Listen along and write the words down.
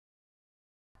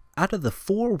Out of the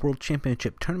 4 World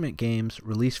Championship Tournament games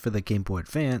released for the Game Boy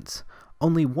Advance,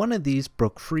 only one of these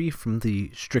broke free from the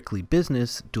strictly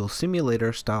business duel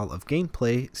simulator style of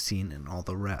gameplay seen in all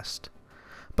the rest.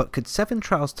 But could 7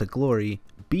 Trials to Glory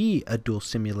be a duel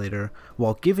simulator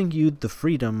while giving you the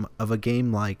freedom of a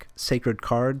game like Sacred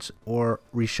Cards or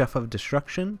Rechef of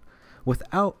Destruction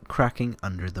without cracking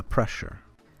under the pressure?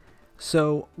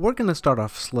 So we're going to start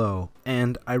off slow,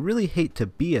 and I really hate to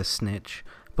be a snitch,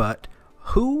 but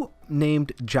who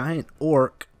named Giant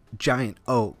Orc Giant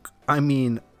Oak? I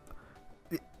mean,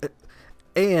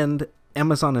 and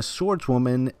Amazona's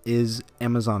Swordswoman is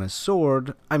Amazona's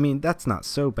Sword. I mean, that's not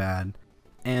so bad.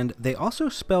 And they also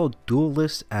spell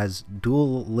duelist as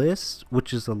duelist,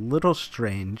 which is a little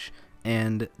strange.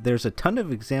 And there's a ton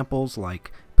of examples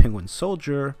like Penguin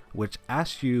Soldier, which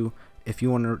asks you if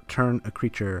you want to return a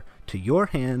creature to your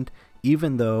hand,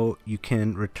 even though you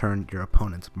can return your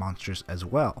opponent's monsters as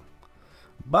well.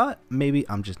 But maybe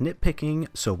I'm just nitpicking,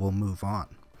 so we'll move on.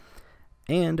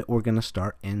 And we're going to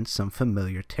start in some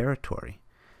familiar territory.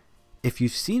 If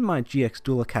you've seen my GX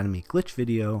Duel Academy glitch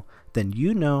video, then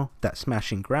you know that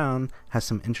Smashing Ground has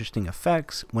some interesting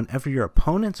effects whenever your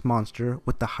opponent's monster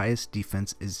with the highest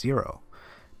defense is 0,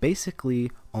 basically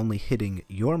only hitting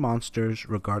your monsters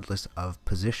regardless of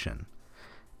position.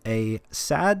 A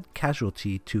sad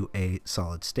casualty to a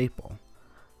solid staple.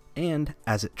 And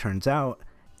as it turns out,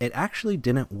 it actually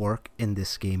didn't work in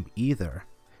this game either.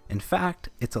 In fact,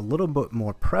 it's a little bit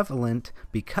more prevalent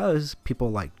because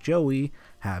people like Joey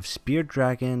have Spear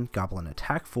Dragon, Goblin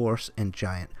Attack Force, and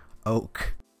Giant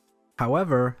Oak.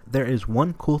 However, there is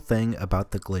one cool thing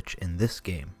about the glitch in this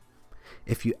game.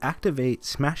 If you activate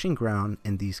Smashing Ground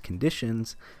in these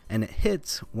conditions and it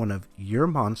hits one of your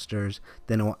monsters,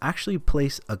 then it will actually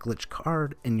place a glitch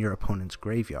card in your opponent's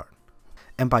graveyard.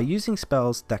 And by using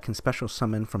spells that can special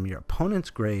summon from your opponent's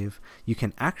grave, you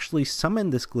can actually summon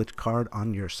this glitch card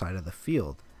on your side of the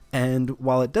field. And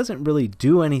while it doesn't really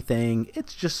do anything,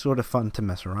 it's just sort of fun to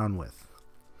mess around with.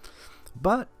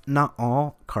 But not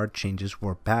all card changes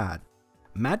were bad.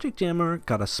 Magic Jammer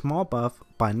got a small buff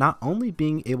by not only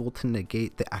being able to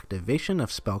negate the activation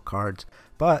of spell cards,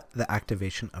 but the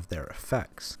activation of their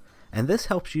effects. And this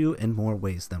helps you in more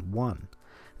ways than one.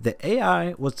 The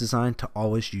AI was designed to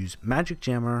always use Magic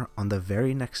Jammer on the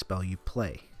very next spell you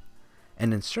play.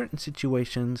 And in certain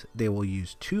situations, they will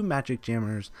use 2 Magic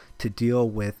Jammers to deal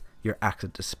with your Axe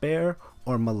of Despair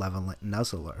or Malevolent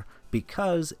Nuzzler,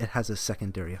 because it has a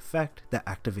secondary effect that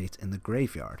activates in the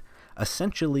graveyard,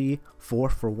 essentially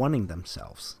 4 for 1ing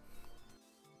themselves.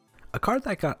 A card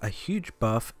that got a huge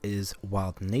buff is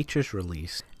Wild Nature's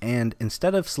Release, and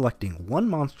instead of selecting one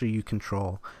monster you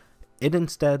control, it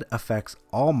instead affects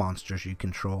all monsters you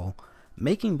control,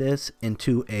 making this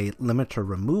into a limiter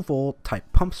removal type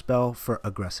pump spell for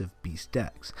aggressive beast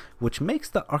decks, which makes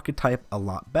the archetype a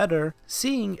lot better,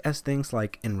 seeing as things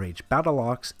like Enraged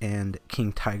Battleox and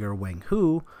King Tiger Wang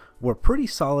Hu were pretty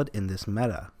solid in this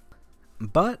meta.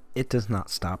 But it does not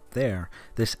stop there.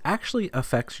 This actually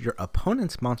affects your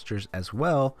opponent's monsters as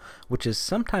well, which is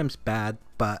sometimes bad,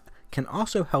 but can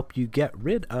also help you get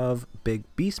rid of big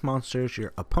beast monsters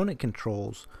your opponent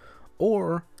controls,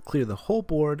 or clear the whole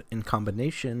board in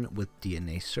combination with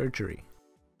DNA Surgery.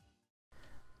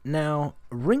 Now,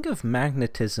 Ring of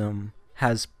Magnetism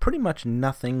has pretty much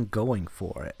nothing going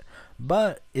for it,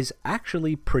 but is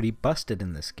actually pretty busted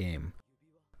in this game.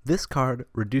 This card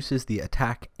reduces the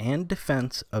attack and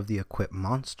defense of the equipped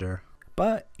monster,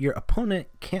 but your opponent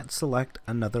can't select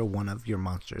another one of your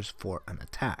monsters for an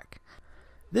attack.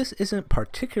 This isn't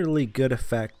particularly good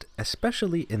effect,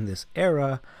 especially in this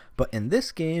era, but in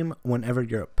this game, whenever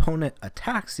your opponent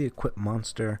attacks the equipped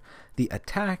monster, the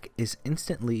attack is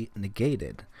instantly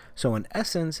negated. So in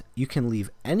essence, you can leave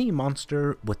any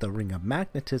monster with a Ring of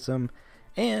Magnetism,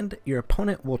 and your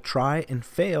opponent will try and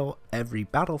fail every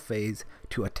battle phase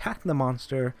to attack the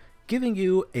monster, giving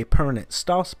you a permanent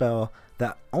stall spell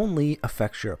that only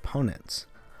affects your opponents.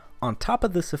 On top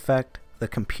of this effect, the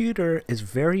computer is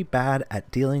very bad at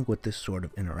dealing with this sort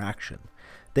of interaction.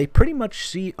 They pretty much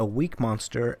see a weak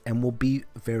monster and will be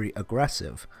very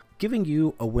aggressive, giving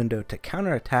you a window to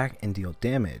counterattack and deal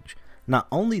damage. Not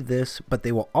only this, but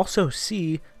they will also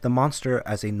see the monster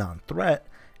as a non-threat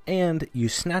and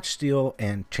use Snatch Steal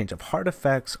and Change of Heart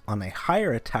effects on a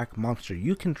higher attack monster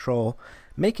you control,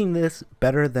 making this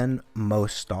better than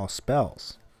most stall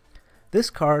spells. This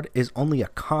card is only a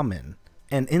common,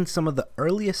 and in some of the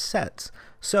earliest sets,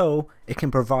 so it can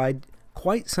provide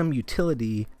quite some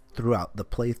utility throughout the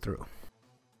playthrough.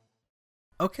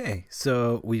 Okay,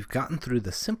 so we've gotten through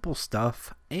the simple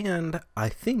stuff, and I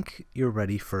think you're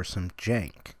ready for some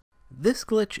jank. This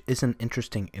glitch is an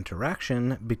interesting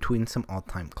interaction between some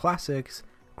all-time classics,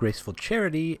 Graceful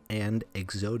Charity, and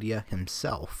Yugioh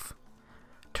himself.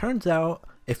 Turns out,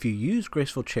 if you use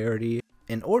Graceful Charity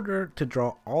in order to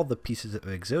draw all the pieces of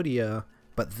Yugioh,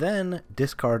 but then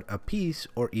discard a piece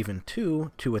or even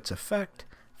two to its effect,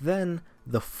 then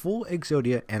the full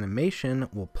Yugioh animation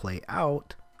will play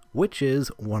out, which is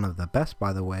one of the best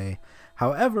by the way.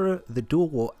 However, the duel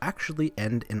will actually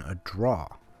end in a draw.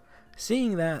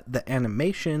 Seeing that the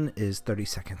animation is 30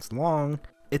 seconds long,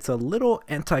 it's a little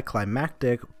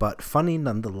anticlimactic but funny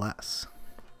nonetheless.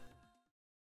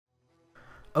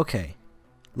 Okay,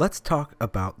 let's talk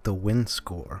about the win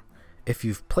score. If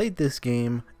you've played this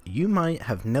game, you might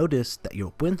have noticed that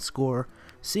your win score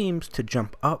seems to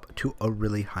jump up to a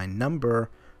really high number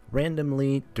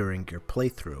randomly during your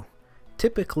playthrough,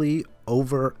 typically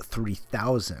over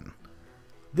 3,000.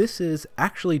 This is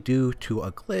actually due to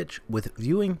a glitch with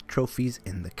viewing trophies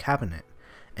in the cabinet,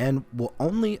 and will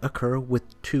only occur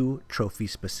with two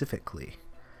trophies specifically,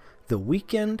 the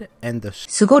Weekend and the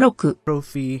Sugoroku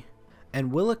trophy,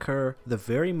 and will occur the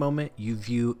very moment you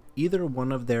view either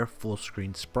one of their full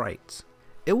screen sprites.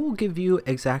 It will give you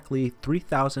exactly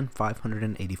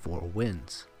 3,584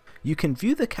 wins. You can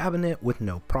view the cabinet with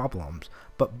no problems,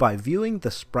 but by viewing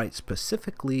the sprite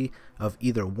specifically of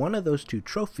either one of those two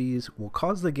trophies will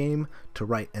cause the game to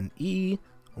write an E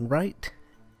right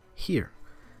here,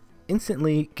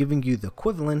 instantly giving you the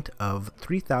equivalent of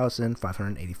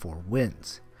 3,584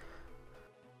 wins.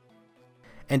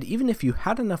 And even if you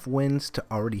had enough wins to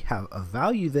already have a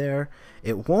value there,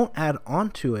 it won't add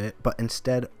onto it but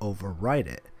instead overwrite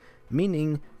it,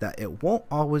 meaning that it won't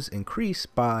always increase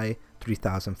by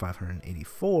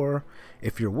 3,584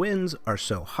 if your wins are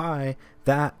so high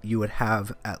that you would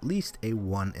have at least a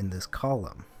 1 in this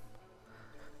column.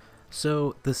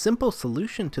 So the simple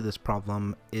solution to this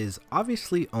problem is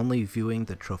obviously only viewing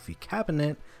the trophy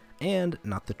cabinet and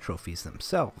not the trophies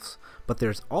themselves, but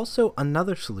there's also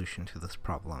another solution to this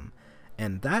problem,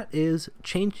 and that is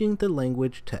changing the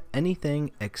language to anything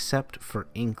except for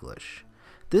English.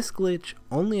 This glitch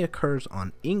only occurs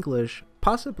on English,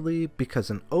 possibly because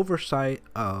an oversight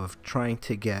of trying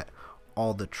to get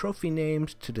all the trophy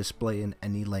names to display in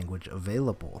any language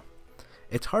available.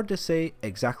 It's hard to say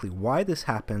exactly why this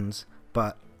happens,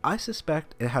 but I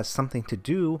suspect it has something to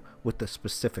do with the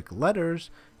specific letters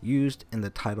used in the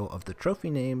title of the trophy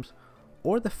names,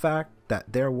 or the fact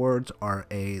that their words are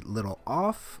a little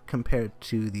off compared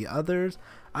to the others.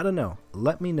 I don't know.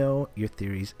 Let me know your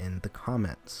theories in the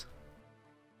comments.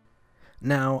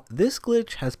 Now, this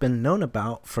glitch has been known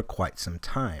about for quite some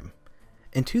time.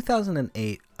 In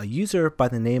 2008, a user by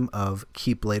the name of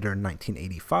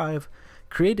Keyblader1985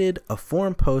 created a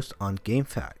forum post on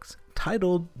GameFAQs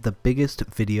titled "The Biggest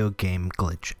Video Game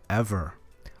Glitch Ever,"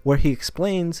 where he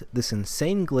explains this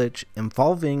insane glitch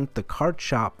involving the card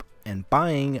shop and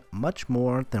buying much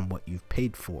more than what you've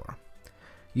paid for.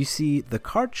 You see, the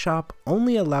card shop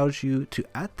only allows you to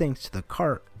add things to the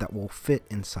cart that will fit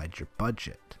inside your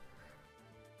budget.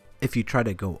 If you try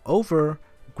to go over,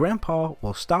 Grandpa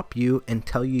will stop you and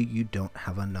tell you you don't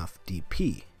have enough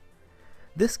DP.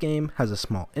 This game has a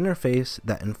small interface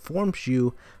that informs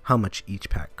you how much each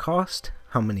pack costs,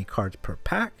 how many cards per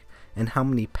pack, and how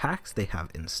many packs they have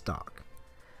in stock.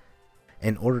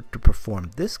 In order to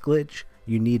perform this glitch,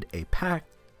 you need a pack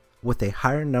with a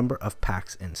higher number of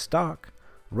packs in stock,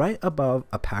 right above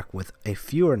a pack with a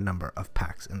fewer number of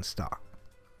packs in stock.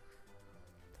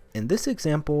 In this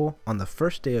example, on the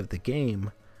first day of the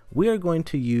game, we are going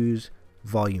to use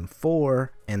Volume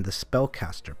 4 and the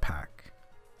Spellcaster pack.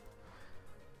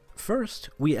 First,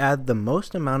 we add the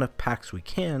most amount of packs we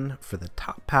can for the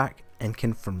top pack and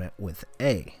confirm it with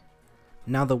A.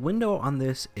 Now the window on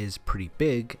this is pretty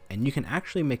big, and you can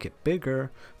actually make it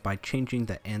bigger by changing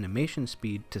the animation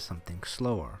speed to something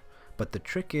slower. But the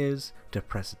trick is to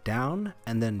press down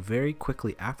and then very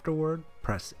quickly afterward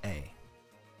press A.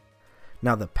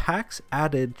 Now the packs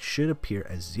added should appear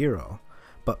as 0,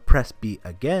 but press B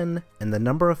again and the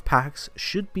number of packs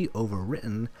should be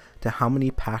overwritten to how many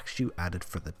packs you added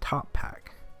for the top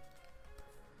pack.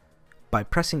 By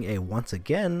pressing A once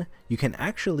again, you can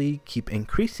actually keep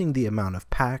increasing the amount of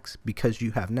packs because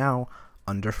you have now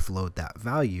underflowed that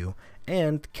value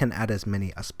and can add as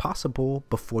many as possible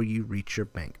before you reach your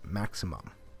bank maximum.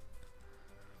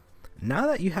 Now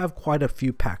that you have quite a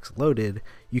few packs loaded,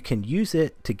 you can use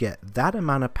it to get that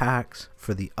amount of packs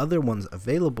for the other ones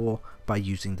available by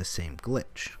using the same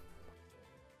glitch.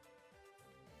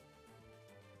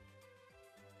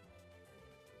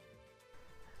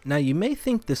 Now you may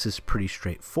think this is pretty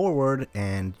straightforward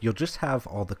and you'll just have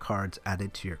all the cards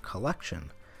added to your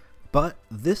collection, But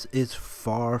this is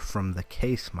far from the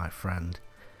case, my friend.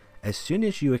 As soon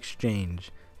as you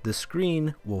exchange, the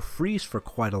screen will freeze for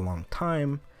quite a long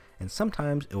time, and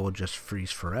sometimes it will just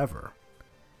freeze forever.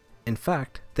 In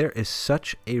fact, there is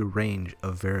such a range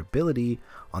of variability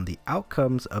on the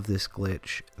outcomes of this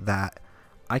glitch that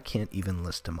I can't even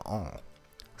list them all.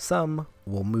 Some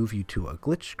will move you to a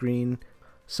glitch screen,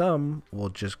 some will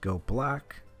just go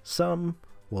black, some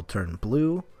will turn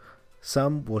blue,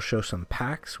 some will show some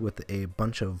packs with a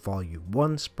bunch of Volume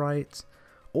 1 sprites,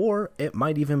 or it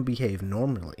might even behave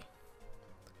normally.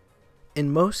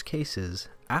 In most cases,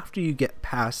 after you get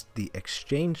past the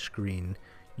exchange screen,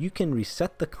 you can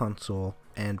reset the console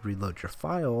and reload your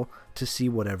file to see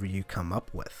whatever you come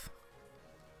up with.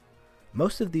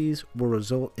 Most of these will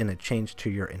result in a change to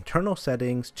your internal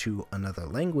settings to another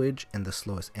language and the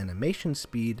slowest animation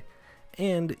speed,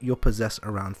 and you'll possess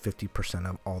around 50%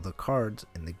 of all the cards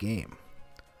in the game.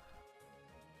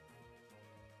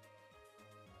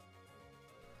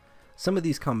 Some of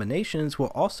these combinations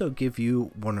will also give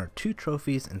you 1 or 2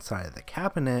 trophies inside of the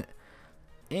cabinet,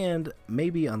 and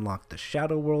maybe unlock the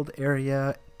Shadow World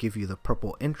area, give you the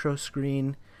purple intro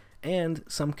screen, and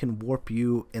some can warp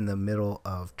you in the middle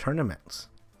of tournaments.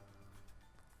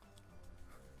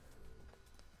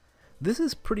 This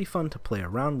is pretty fun to play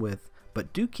around with,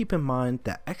 but do keep in mind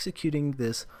that executing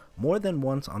this more than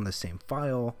once on the same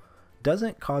file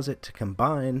doesn't cause it to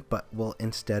combine, but will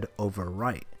instead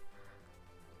overwrite.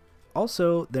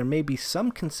 Also, there may be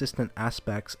some consistent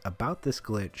aspects about this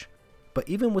glitch, but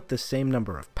even with the same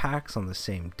number of packs on the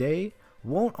same day,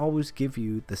 won't always give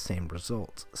you the same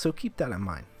results, so keep that in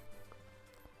mind.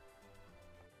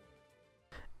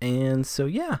 And so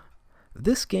yeah,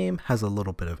 this game has a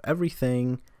little bit of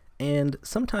everything, and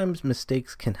sometimes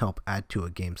mistakes can help add to a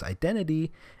game's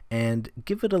identity and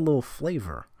give it a little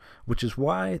flavor, which is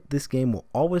why this game will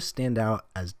always stand out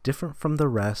as different from the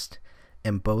rest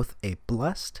in both a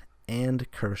blessed and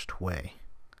cursed way.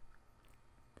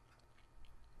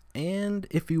 And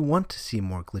if you want to see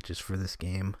more glitches for this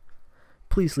game,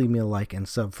 please leave me a like and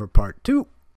sub for part 2.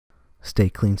 Stay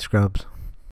clean, scrubs.